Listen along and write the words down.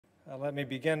Let me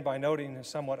begin by noting a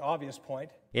somewhat obvious point.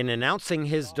 In announcing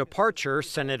his departure,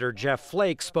 Senator Jeff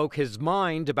Flake spoke his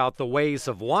mind about the ways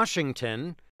of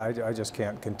Washington. I just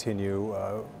can't continue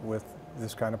with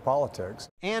this kind of politics.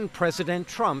 And President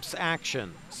Trump's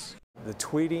actions. The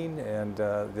tweeting and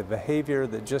the behavior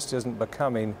that just isn't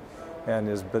becoming and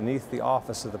is beneath the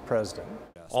office of the president.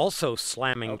 Also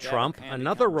slamming Trump,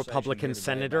 another Republican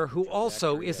senator who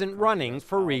also isn't running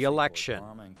for re-election.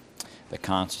 The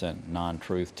constant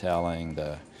non-truth telling,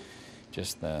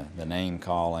 just the name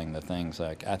calling, the things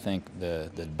like, I think the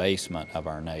debasement of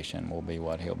our nation will be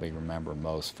what he'll be remembered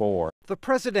most for. The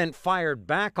president fired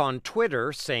back on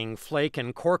Twitter, saying Flake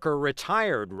and Corker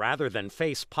retired rather than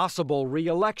face possible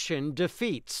re-election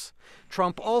defeats.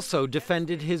 Trump also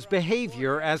defended his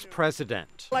behavior as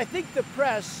president. I think the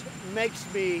press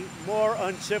makes me more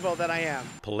uncivil than I am.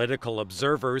 Political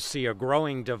observers see a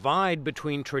growing divide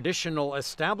between traditional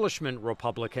establishment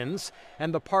Republicans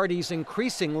and the party's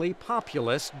increasingly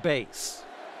populist base.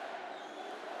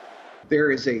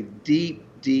 There is a deep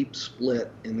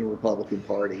split in the Republican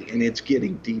Party, and it's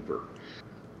getting deeper.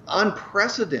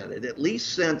 Unprecedented, at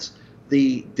least since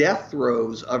the death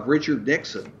throes of Richard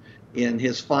Nixon in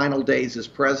his final days as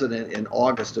president in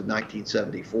August of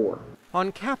 1974.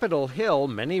 On Capitol Hill,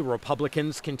 many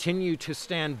Republicans continue to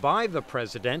stand by the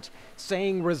president,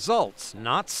 saying results,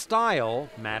 not style,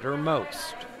 matter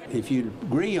most. If you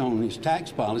agree on his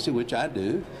tax policy, which I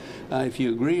do, if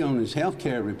you agree on his health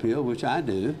care repeal, which I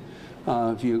do,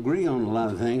 if you agree on a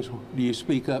lot of things, do you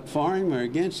speak up for him or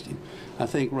against him? I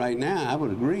think right now I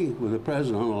would agree with the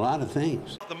president on a lot of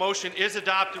things. The motion is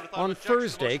adopted. On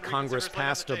Thursday, Congress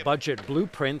passed a budget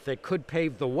blueprint that could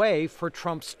pave the way for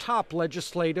Trump's top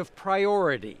legislative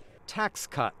priority, tax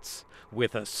cuts.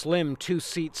 With a slim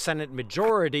two-seat Senate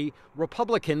majority,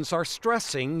 Republicans are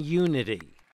stressing unity.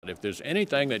 If there's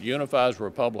anything that unifies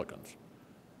Republicans,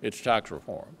 it's tax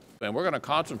reform. And we're going to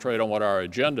concentrate on what our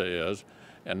agenda is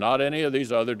and not any of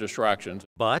these other distractions.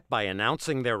 But by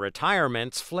announcing their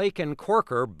retirements, Flake and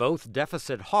Corker, both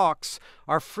deficit hawks,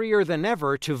 are freer than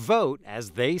ever to vote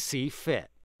as they see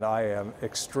fit. I am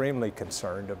extremely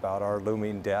concerned about our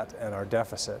looming debt and our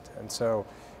deficit, and so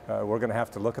we're going to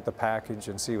have to look at the package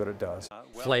and see what it does.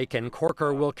 Flake and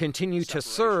Corker will continue to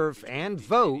serve and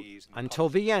vote until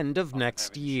the end of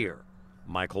next year.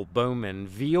 Michael Bowman,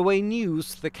 VOA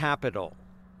News, the Capitol.